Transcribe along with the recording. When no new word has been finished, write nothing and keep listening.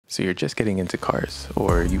So you're just getting into cars,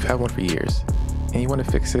 or you've had one for years, and you want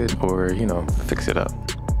to fix it or, fix it up.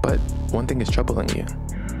 But one thing is troubling you.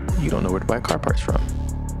 You don't know where to buy car parts from.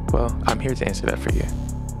 Well, I'm here to answer that for you.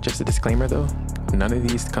 Just a disclaimer though, none of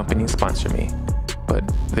these companies sponsor me, but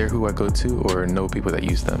they're who I go to or know people that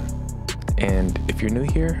use them. And if you're new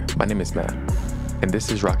here, my name is Matt, and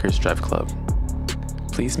this is ROKR's Drive Club.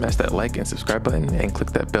 Please smash that like and subscribe button and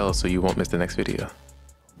click that bell so you won't miss the next video.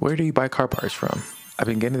 Where do you buy car parts from? I've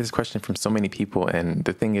been getting this question from so many people, and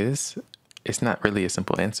the thing is, it's not really a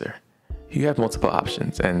simple answer. You have multiple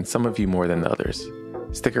options, and some of you more than the others.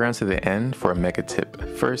 Stick around to the end for a mega tip.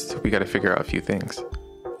 First, we gotta figure out a few things.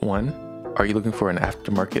 1, are you looking for an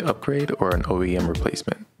aftermarket upgrade or an OEM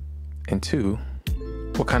replacement? And 2,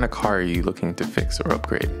 what kind of car are you looking to fix or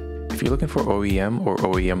upgrade? If you're looking for OEM or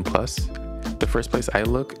OEM Plus, the first place I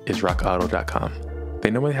look is rockauto.com. They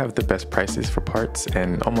normally have the best prices for parts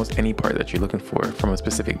and almost any part that you're looking for, from a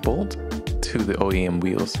specific bolt to the OEM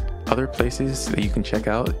wheels. Other places that you can check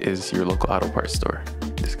out is your local auto parts store.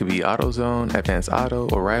 This could be AutoZone, Advanced Auto,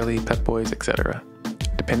 O'Reilly, Pep Boys, etc.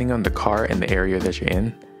 Depending on the car and the area that you're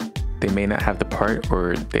in, they may not have the part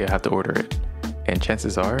or they'll have to order it. And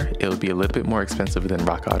chances are, it'll be a little bit more expensive than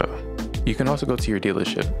Rock Auto. You can also go to your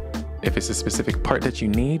dealership. If it's a specific part that you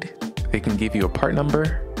need, they can give you a part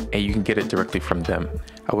number and you can get it directly from them.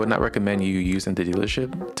 I would not recommend you using the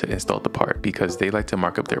dealership to install the part because they like to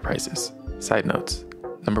mark up their prices. Side notes.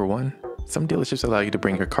 Number 1, some dealerships allow you to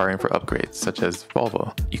bring your car in for upgrades, such as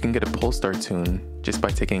Volvo. You can get a Polestar tune just by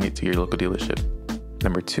taking it to your local dealership.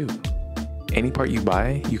 Number 2, any part you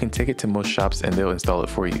buy, you can take it to most shops and they'll install it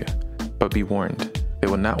for you. But be warned, they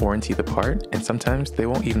will not warranty the part, and sometimes they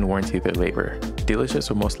won't even warranty their labor. Dealerships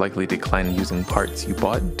will most likely decline using parts you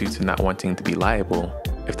bought due to not wanting to be liable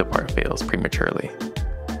if the part fails prematurely.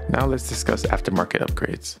 Now let's discuss aftermarket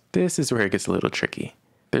upgrades. This is where it gets a little tricky.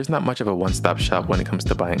 There's not much of a one-stop shop when it comes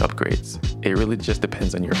to buying upgrades. It really just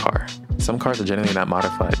depends on your car. Some cars are generally not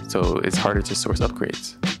modified, so it's harder to source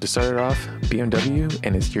upgrades. To start it off, BMW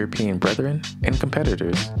and its European brethren and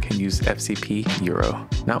competitors can use FCP Euro.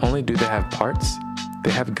 Not only do they have parts,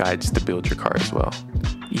 they have guides to build your car as well.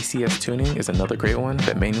 ECS Tuning is another great one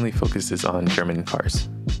that mainly focuses on German cars.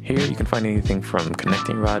 Here you can find anything from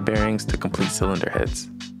connecting rod bearings to complete cylinder heads.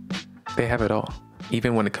 They have it all,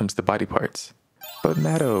 even when it comes to body parts. But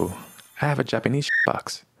Matto, I have a Japanese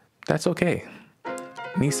box. That's okay.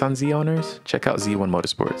 Nissan Z owners, check out Z1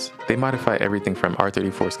 Motorsports. They modify everything from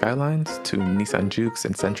R34 Skylines to Nissan Jukes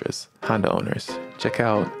and Sentras. Honda owners, check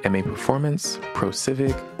out MA Performance, Pro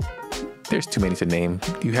Civic. There's too many to name.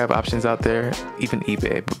 You have options out there, even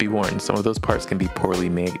eBay, but be warned, some of those parts can be poorly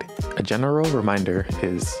made. A general reminder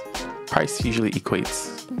is price usually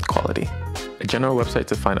equates quality. A general website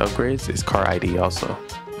to find upgrades is Car ID also.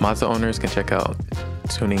 Mazda owners can check out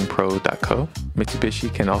tuningpro.co.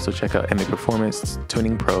 Mitsubishi can also check out MA Performance,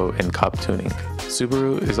 Tuning Pro, and Cobb Tuning.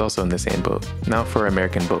 Subaru is also in the same boat. Now for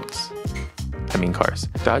American cars.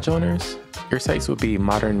 Dodge owners, your sites would be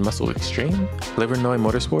Modern Muscle Extreme, Livernois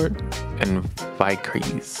Motorsport, and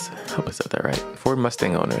Vicrez. Hope I said that right. Ford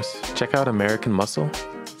Mustang owners, check out American Muscle,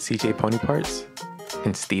 CJ Pony Parts,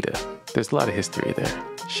 and Steeda. There's a lot of history there.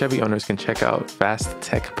 Chevy owners can check out Fast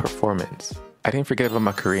Tech Performance. I didn't forget about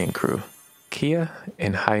my Korean crew, Kia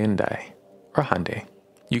and Hyundai, or Hyundai.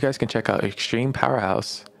 You guys can check out Extreme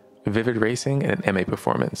Powerhouse, Vivid Racing, and MA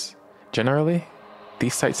Performance. Generally,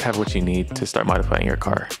 these sites have what you need to start modifying your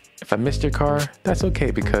car. If I missed your car, that's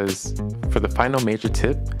okay, because for the final major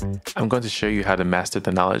tip, I'm going to show you how to master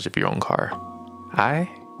the knowledge of your own car. I,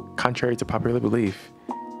 contrary to popular belief,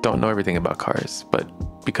 don't know everything about cars, but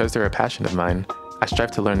because they're a passion of mine, I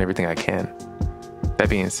strive to learn everything I can. That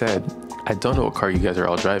being said, I don't know what car you guys are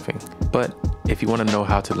all driving, but if you want to know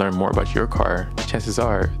how to learn more about your car, chances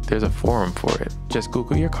are there's a forum for it. Just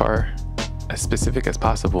Google your car, as specific as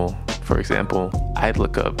possible. For example, I'd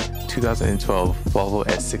look up 2012 Volvo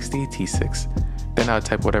S60 T6. Then I'd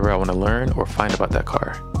type whatever I want to learn or find about that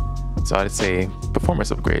car. So I'd say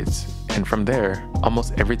performance upgrades. And from there,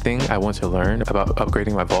 almost everything I want to learn about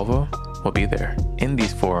upgrading my Volvo will be there. In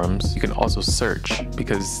these forums, you can also search,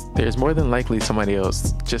 because there's more than likely somebody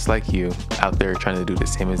else just like you out there trying to do the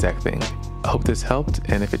same exact thing. I hope this helped,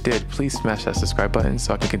 and if it did, please smash that subscribe button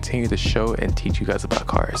so I can continue the show and teach you guys about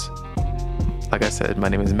cars. Like I said, my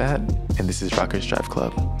name is Matt, and this is ROKR's Drive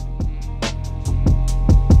Club.